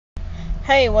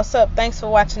Hey, what's up? Thanks for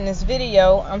watching this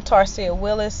video. I'm Tarcia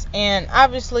Willis, and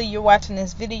obviously you're watching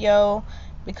this video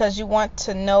because you want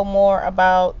to know more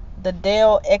about the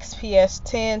Dell XPS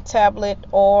 10 tablet,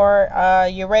 or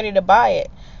you're ready to buy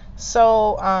it.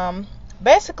 So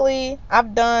basically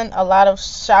I've done a lot of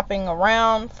shopping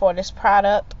around for this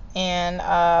product, and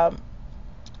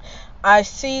I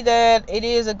see that it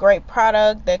is a great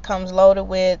product that comes loaded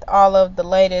with all of the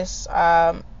latest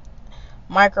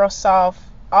Microsoft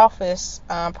Office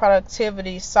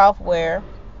productivity software,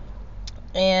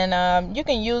 and you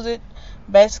can use it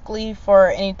basically for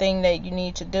anything that you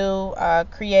need to do,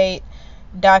 create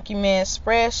documents,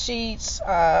 spreadsheets,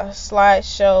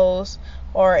 slideshows,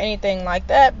 or anything like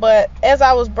that. But as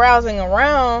I was browsing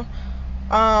around,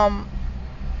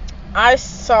 I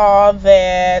saw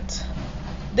that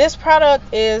this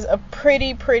product is a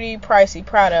pretty pricey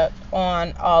product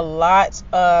on a lot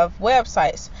of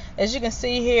websites. As you can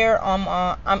see here, I'm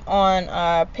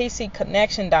on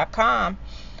PCconnection.com,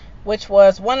 which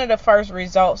was one of the first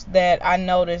results that I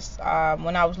noticed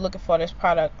when I was looking for this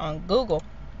product on Google,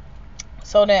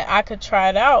 so that I could try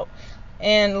it out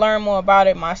and learn more about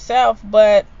it myself.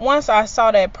 But once I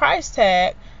saw that price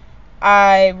tag,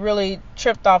 I really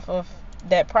tripped off of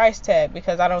that price tag,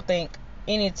 because I don't think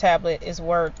any tablet is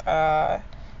worth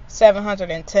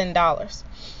 $710.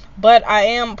 But I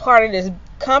am part of this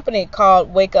company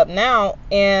called Wake Up Now,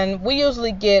 and we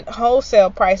usually get wholesale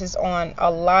prices on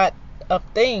a lot of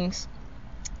things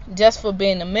just for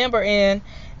being a member. And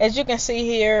as you can see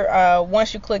here,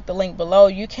 once you click the link below,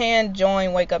 you can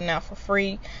join Wake Up Now for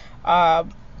free,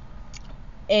 and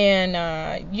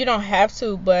you don't have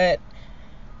to. But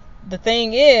the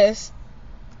thing is,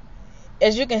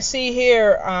 as you can see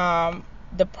here,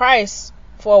 the price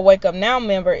for a Wake Up Now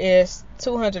member is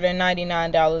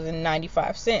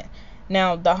 $299.95.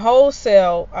 Now, the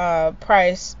wholesale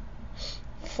price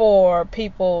for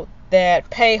people that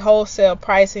pay wholesale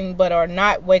pricing but are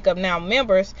not Wake Up Now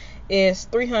members is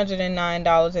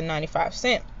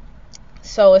 $309.95.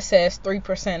 So it says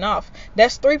 3% off.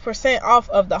 That's 3% off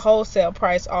of the wholesale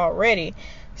price already.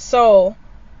 So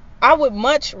I would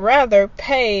much rather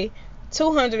pay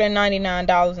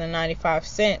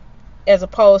 $299.95 as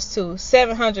opposed to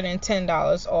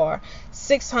 $710 or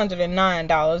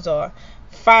 $609 or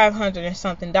 $500 and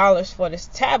something for this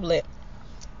tablet.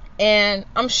 And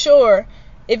I'm sure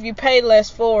if you pay less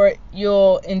for it,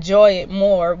 you'll enjoy it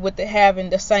more, with it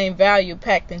having the same value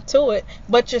packed into it,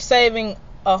 but you're saving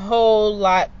a whole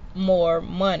lot more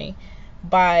money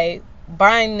by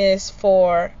buying this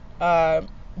for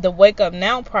the Wake Up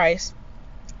Now price,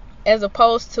 as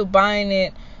opposed to buying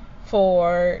it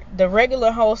for the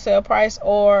regular wholesale price,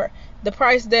 or the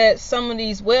price that some of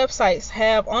these websites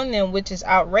have on them, which is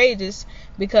outrageous.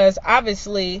 Because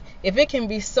obviously, if it can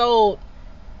be sold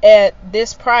at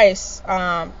this price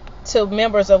to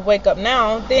members of Wake Up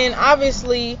Now, then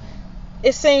obviously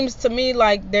it seems to me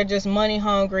like they're just money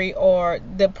hungry, or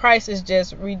the price is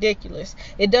just ridiculous.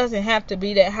 It doesn't have to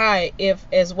be that high if,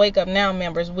 as Wake Up Now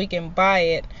members, we can buy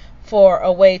it for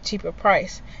a way cheaper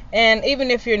price. And even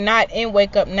if you're not in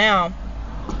Wake Up Now,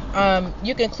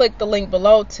 you can click the link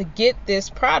below to get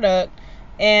this product,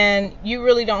 and you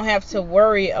really don't have to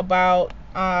worry about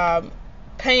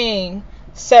paying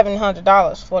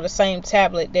 $700 for the same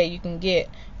tablet that you can get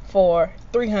for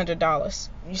 $300.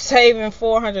 You're saving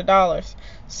 $400.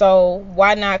 So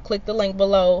why not click the link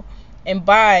below and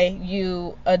buy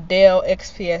you a Dell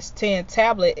XPS 10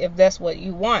 tablet if that's what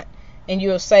you want, and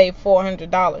you'll save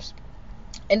 $400.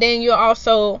 And then you'll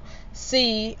also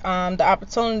see the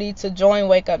opportunity to join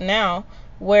Wake Up Now,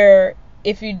 where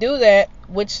if you do that,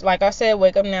 which, like I said,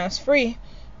 Wake Up Now is free,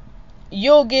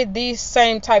 you'll get these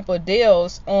same type of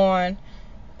deals on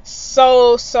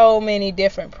so many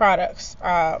different products.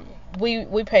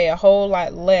 We pay a whole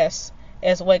lot less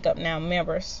as Wake Up Now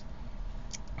members.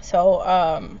 So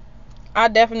I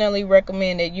definitely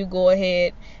recommend that you go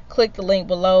ahead, click the link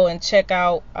below, and check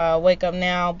out Wake Up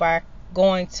Now by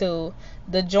going to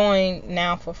the Join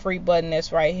Now for Free button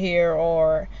that's right here.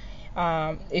 Or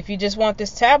if you just want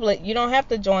this tablet, you don't have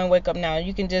to join Wake Up Now.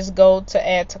 You can just go to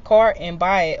add to cart and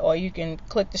buy it, or you can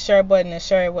click the share button and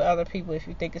share it with other people if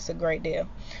you think it's a great deal.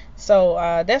 So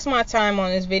that's my time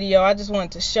on this video. I just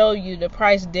wanted to show you the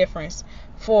price difference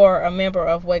for a member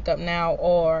of Wake Up Now,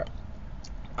 or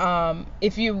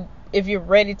if you're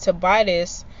ready to buy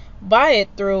this, buy it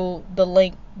through the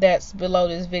link that's below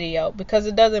this video, because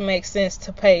it doesn't make sense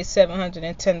to pay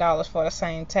 $710 for the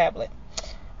same tablet.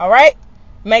 Alright,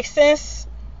 makes sense?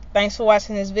 Thanks for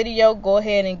watching this video. Go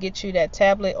ahead and get you that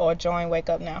tablet or join Wake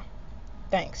Up Now.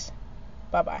 Thanks.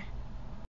 Bye bye.